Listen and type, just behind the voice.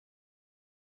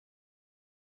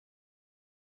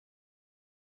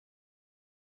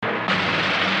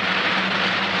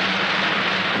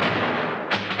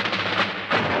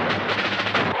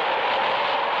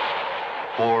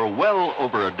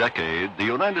over a decade, the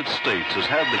United States has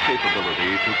had the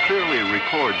capability to clearly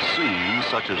record scenes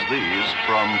such as these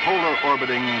from polar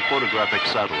orbiting photographic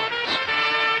satellites.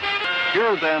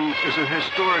 Here, then, is a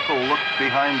historical look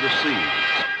behind the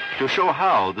scenes to show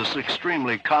how this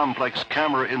extremely complex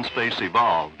camera in space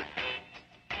evolved,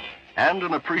 and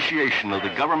an appreciation of the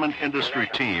government industry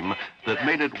team that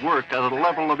made it work at a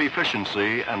level of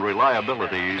efficiency and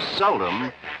reliability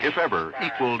seldom, if ever,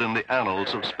 equaled in the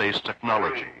annals of space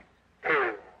technology.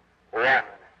 2, 1,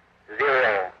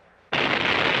 0.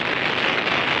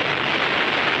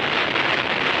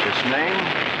 Its name,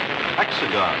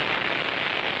 Hexagon.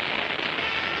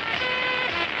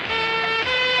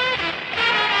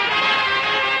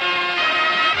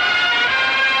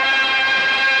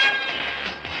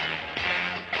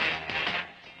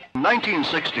 In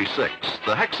 1966,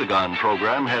 the Hexagon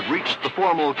program had reached the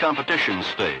formal competition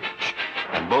stage,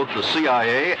 and both the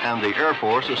CIA and the Air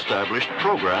Force established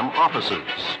program offices.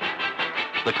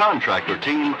 The contractor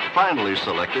team finally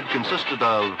selected consisted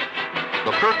of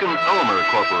the Perkin-Elmer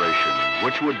Corporation,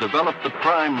 which would develop the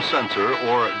prime sensor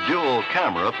or dual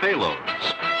camera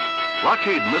payloads.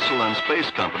 Lockheed Missile and Space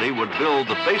Company would build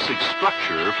the basic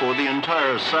structure for the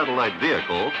entire satellite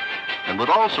vehicle and would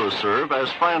also serve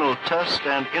as final test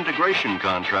and integration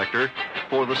contractor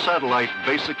for the satellite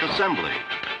basic assembly.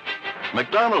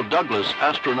 McDonnell Douglas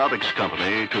Astronautics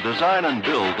Company to design and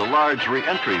build the large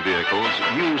re-entry vehicles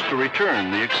used to return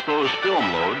the exposed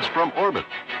film loads from orbit.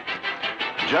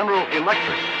 General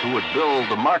Electric, who would build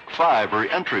the Mark V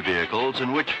re-entry vehicles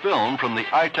in which film from the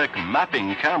ITEC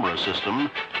mapping camera system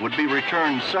would be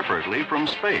returned separately from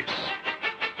space.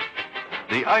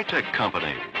 The ITEC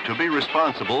company, to be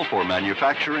responsible for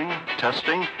manufacturing,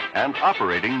 testing, and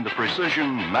operating the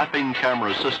precision mapping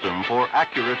camera system for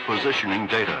accurate positioning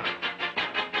data.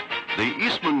 The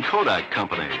Eastman Kodak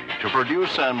Company, to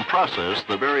produce and process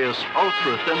the various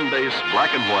ultra-thin base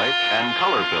black and white and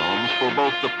color films for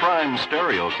both the prime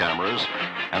stereo cameras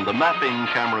and the mapping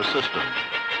camera system.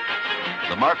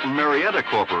 The Martin Marietta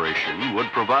Corporation would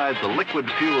provide the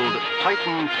liquid-fueled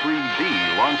Titan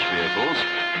 3D launch vehicles,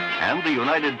 and the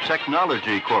United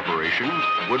Technology Corporation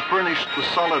would furnish the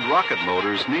solid rocket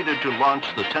motors needed to launch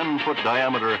the 10-foot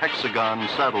diameter Hexagon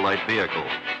satellite vehicle.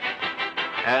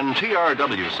 And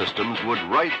TRW Systems would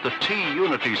write the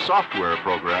T-Unity software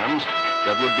programs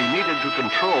that would be needed to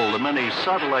control the many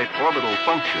satellite orbital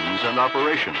functions and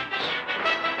operations.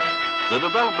 The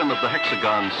development of the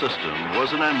Hexagon system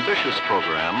was an ambitious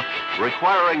program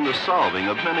requiring the solving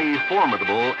of many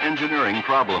formidable engineering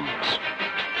problems.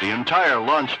 The entire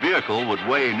launch vehicle would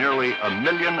weigh nearly 1.5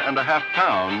 million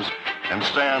pounds and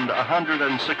stand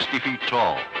 160 feet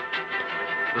tall.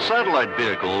 The satellite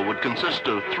vehicle would consist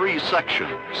of 3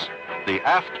 sections: the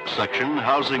aft section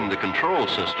housing the control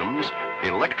systems,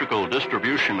 electrical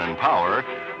distribution and power,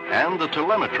 and the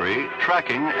telemetry,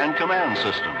 tracking, and command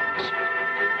systems.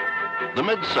 The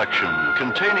midsection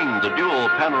containing the dual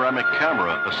panoramic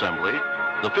camera assembly,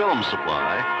 the film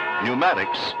supply,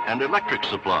 pneumatics, and electric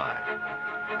supply.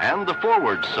 And the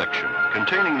forward section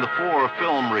containing the 4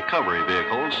 film recovery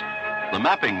vehicles, the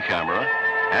mapping camera,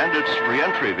 and its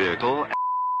re-entry vehicle.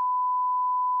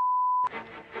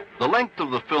 The length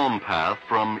of the film path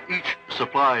from each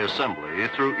supply assembly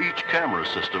through each camera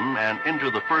system and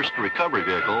into the first recovery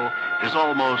vehicle is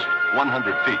almost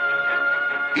 100 feet.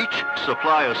 Each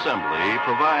supply assembly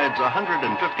provides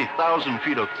 150,000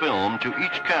 feet of film to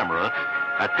each camera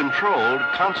at controlled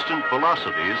constant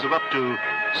velocities of up to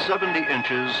 70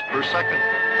 inches per second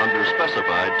under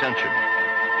specified tension.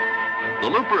 The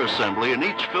looper assembly in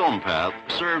each film path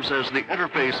serves as the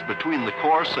interface between the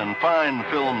coarse and fine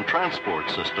film transport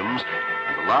systems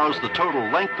and allows the total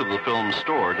length of the film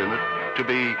stored in it to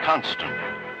be constant.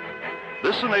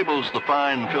 This enables the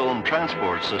fine film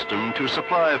transport system to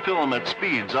supply film at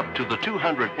speeds up to the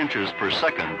 200 inches per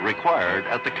second required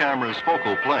at the camera's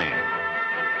focal plane.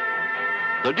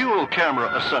 The dual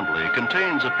camera assembly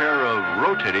contains a pair of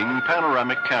rotating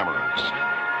panoramic cameras.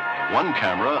 One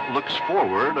camera looks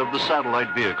forward of the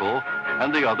satellite vehicle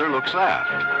and the other looks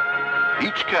aft.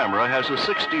 Each camera has a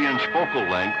 60-inch focal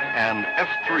length and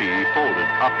f3 folded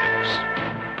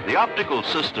optics. The optical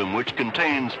system, which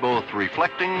contains both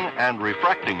reflecting and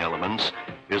refracting elements,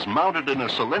 is mounted in a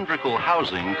cylindrical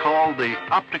housing called the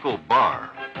optical bar.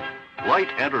 Light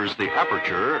enters the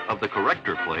aperture of the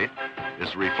corrector plate,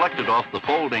 is reflected off the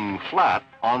folding flat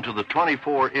onto the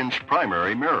 24-inch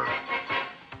primary mirror.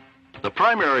 The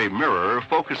primary mirror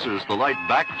focuses the light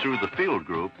back through the field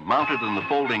group mounted in the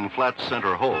folding flat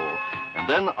center hole and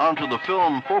then onto the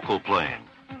film focal plane.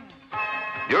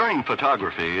 During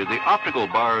photography, the optical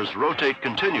bars rotate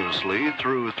continuously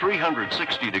through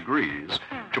 360 degrees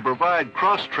to provide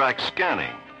cross-track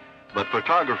scanning, but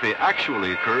photography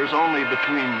actually occurs only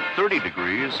between 30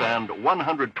 degrees and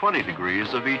 120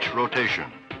 degrees of each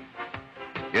rotation.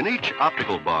 In each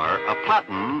optical bar, a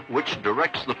platen which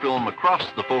directs the film across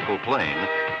the focal plane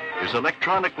is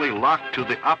electronically locked to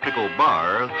the optical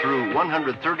bar through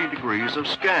 130 degrees of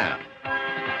scan.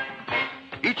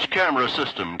 Each camera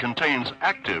system contains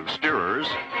active steerers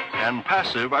and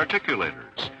passive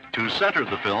articulators to center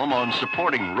the film on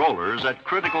supporting rollers at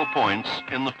critical points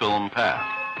in the film path.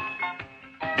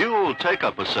 Dual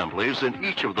take-up assemblies in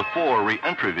each of the 4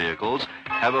 re-entry vehicles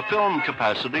have a film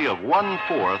capacity of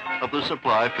 1/4 of the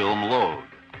supply film load.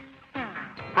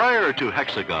 Prior to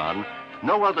Hexagon,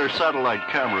 no other satellite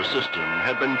camera system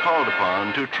had been called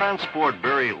upon to transport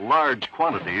very large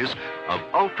quantities of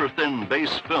ultra-thin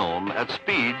base film at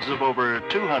speeds of over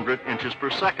 200 inches per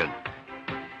second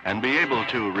and be able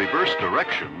to reverse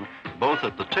direction both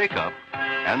at the take-up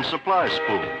and supply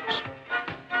spools.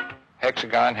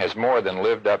 Hexagon has more than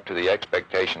lived up to the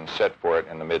expectations set for it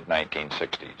in the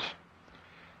mid-1960s.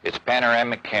 Its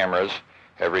panoramic cameras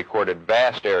have recorded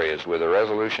vast areas with the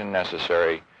resolution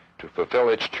necessary to fulfill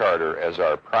its charter as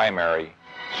our primary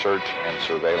search and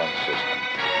surveillance system.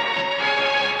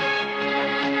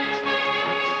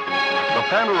 The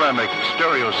panoramic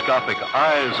stereoscopic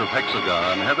eyes of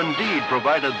Hexagon have indeed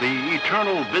provided the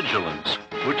eternal vigilance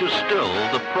which is still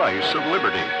the price of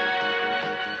liberty.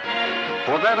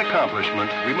 For that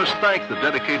accomplishment, we must thank the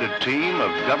dedicated team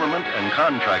of government and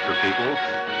contractor people,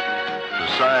 the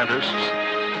scientists,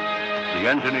 the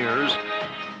engineers,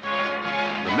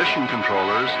 the mission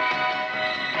controllers,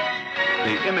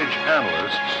 the image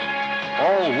analysts,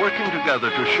 all working together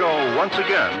to show once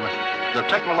again the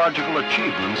technological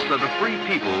achievements that a free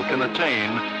people can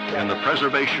attain in the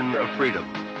preservation of freedom.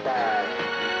 5,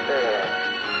 4,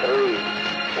 3,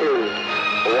 2,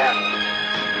 1.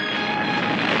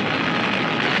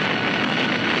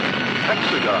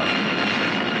 Hexagon,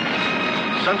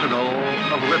 Sentinel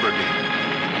of Liberty.